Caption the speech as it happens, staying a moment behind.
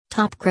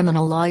Top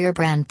criminal lawyer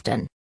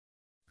Brampton.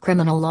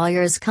 Criminal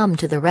lawyers come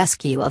to the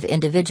rescue of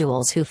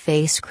individuals who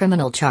face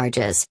criminal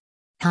charges.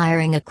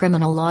 Hiring a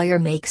criminal lawyer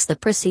makes the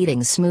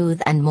proceedings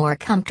smooth and more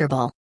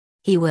comfortable.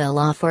 He will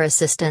offer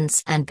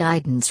assistance and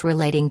guidance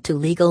relating to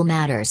legal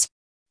matters.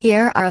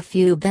 Here are a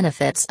few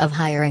benefits of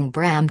hiring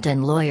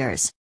Brampton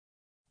lawyers.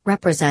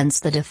 Represents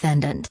the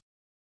defendant.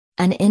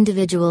 An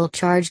individual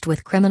charged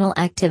with criminal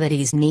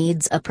activities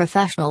needs a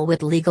professional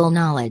with legal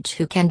knowledge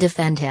who can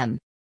defend him.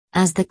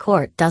 As the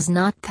court does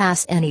not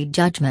pass any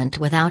judgment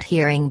without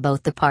hearing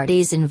both the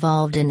parties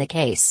involved in the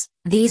case,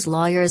 these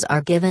lawyers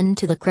are given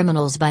to the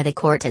criminals by the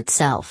court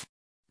itself.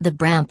 The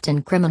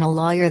Brampton criminal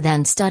lawyer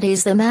then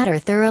studies the matter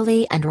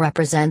thoroughly and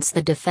represents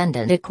the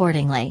defendant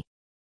accordingly.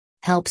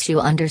 Helps you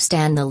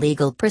understand the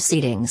legal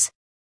proceedings.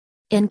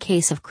 In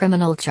case of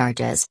criminal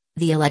charges,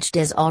 the alleged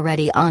is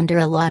already under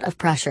a lot of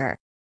pressure.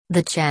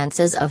 The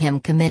chances of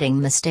him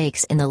committing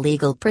mistakes in the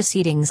legal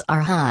proceedings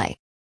are high.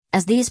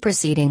 As these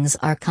proceedings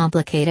are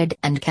complicated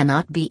and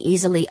cannot be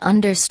easily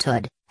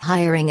understood,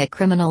 hiring a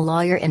criminal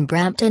lawyer in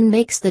Brampton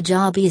makes the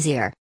job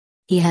easier.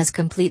 He has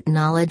complete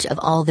knowledge of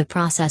all the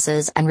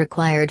processes and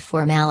required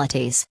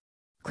formalities.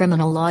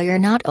 Criminal lawyer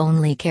not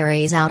only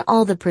carries out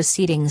all the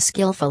proceedings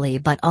skillfully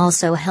but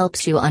also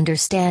helps you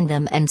understand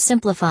them and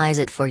simplifies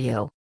it for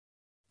you.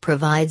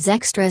 Provides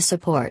extra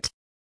support.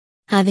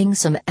 Having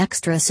some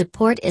extra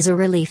support is a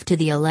relief to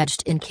the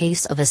alleged in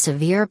case of a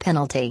severe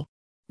penalty.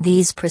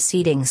 These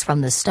proceedings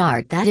from the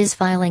start, that is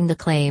filing the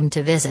claim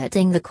to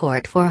visiting the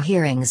court for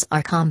hearings,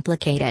 are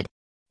complicated.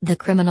 The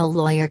criminal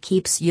lawyer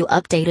keeps you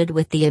updated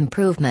with the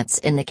improvements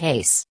in the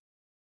case.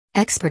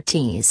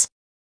 Expertise.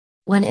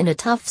 When in a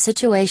tough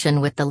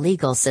situation with the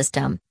legal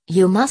system,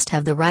 you must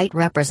have the right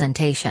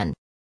representation.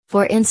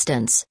 For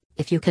instance,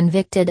 if you're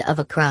convicted of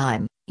a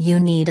crime, you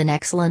need an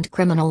excellent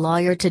criminal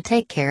lawyer to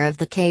take care of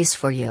the case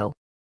for you.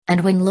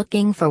 And when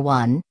looking for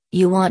one,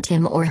 you want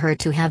him or her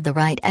to have the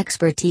right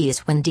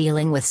expertise when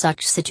dealing with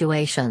such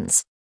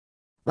situations.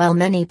 While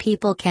many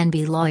people can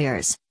be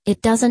lawyers,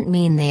 it doesn't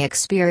mean they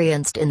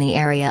experienced in the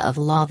area of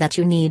law that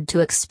you need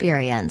to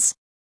experience.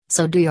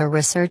 So do your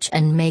research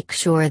and make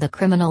sure the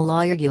criminal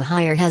lawyer you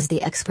hire has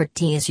the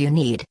expertise you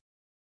need.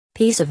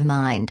 Peace of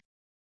mind.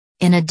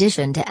 In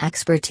addition to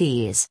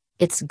expertise,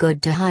 it's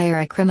good to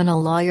hire a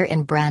criminal lawyer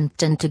in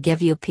Brampton to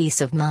give you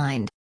peace of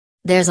mind.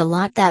 There's a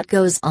lot that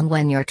goes on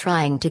when you're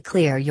trying to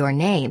clear your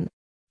name.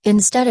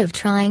 Instead of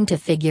trying to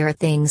figure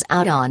things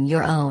out on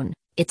your own,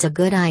 it's a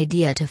good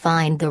idea to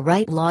find the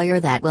right lawyer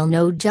that will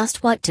know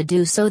just what to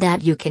do so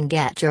that you can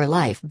get your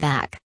life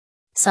back.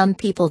 Some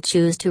people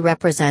choose to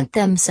represent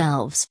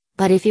themselves,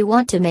 but if you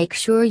want to make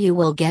sure you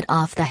will get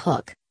off the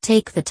hook,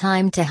 take the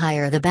time to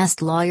hire the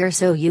best lawyer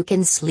so you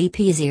can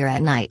sleep easier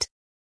at night.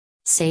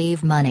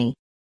 Save money.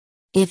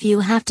 If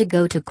you have to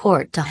go to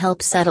court to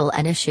help settle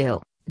an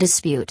issue,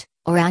 dispute,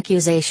 or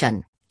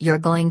accusation, you're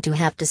going to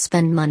have to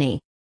spend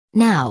money.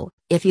 Now,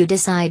 if you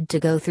decide to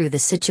go through the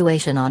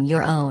situation on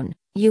your own,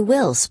 you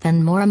will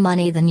spend more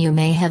money than you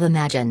may have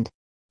imagined.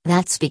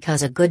 That's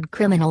because a good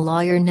criminal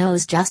lawyer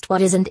knows just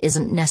what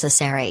isn't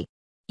necessary.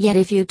 Yet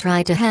if you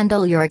try to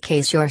handle your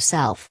case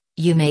yourself,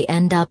 you may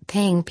end up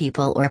paying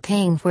people or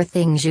paying for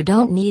things you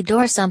don't need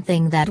or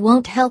something that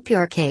won't help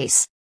your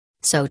case.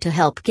 So to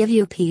help give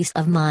you peace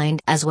of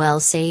mind as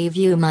well save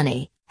you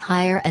money,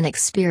 hire an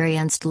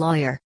experienced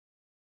lawyer.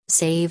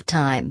 Save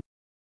time.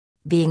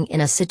 Being in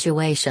a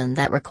situation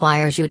that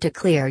requires you to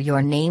clear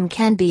your name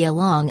can be a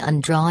long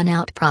and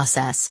drawn-out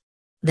process.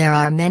 There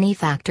are many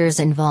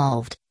factors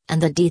involved,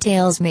 and the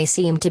details may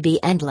seem to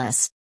be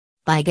endless.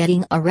 By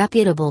getting a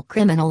reputable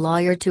criminal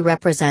lawyer to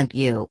represent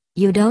you,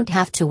 you don't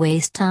have to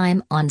waste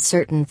time on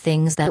certain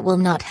things that will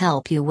not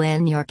help you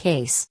win your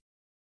case.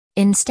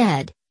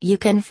 Instead, you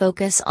can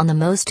focus on the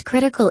most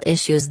critical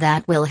issues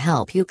that will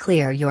help you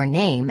clear your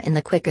name in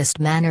the quickest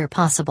manner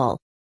possible.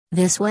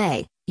 This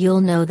way,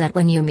 you'll know that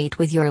when you meet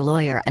with your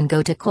lawyer and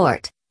go to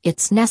court,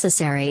 it's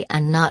necessary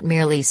and not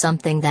merely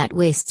something that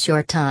wastes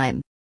your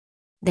time.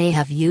 They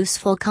have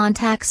useful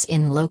contacts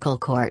in local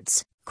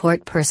courts,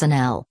 court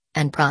personnel,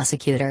 and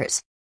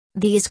prosecutors.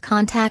 These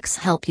contacts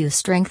help you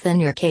strengthen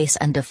your case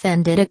and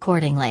defend it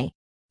accordingly.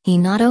 He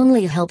not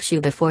only helps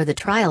you before the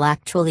trial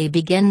actually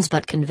begins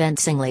but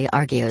convincingly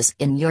argues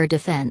in your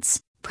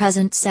defense,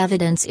 presents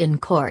evidence in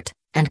court,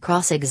 and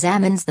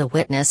cross-examines the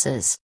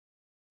witnesses.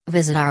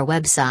 Visit our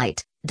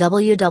website,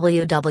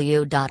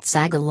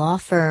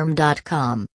 www.sagalawfirm.com.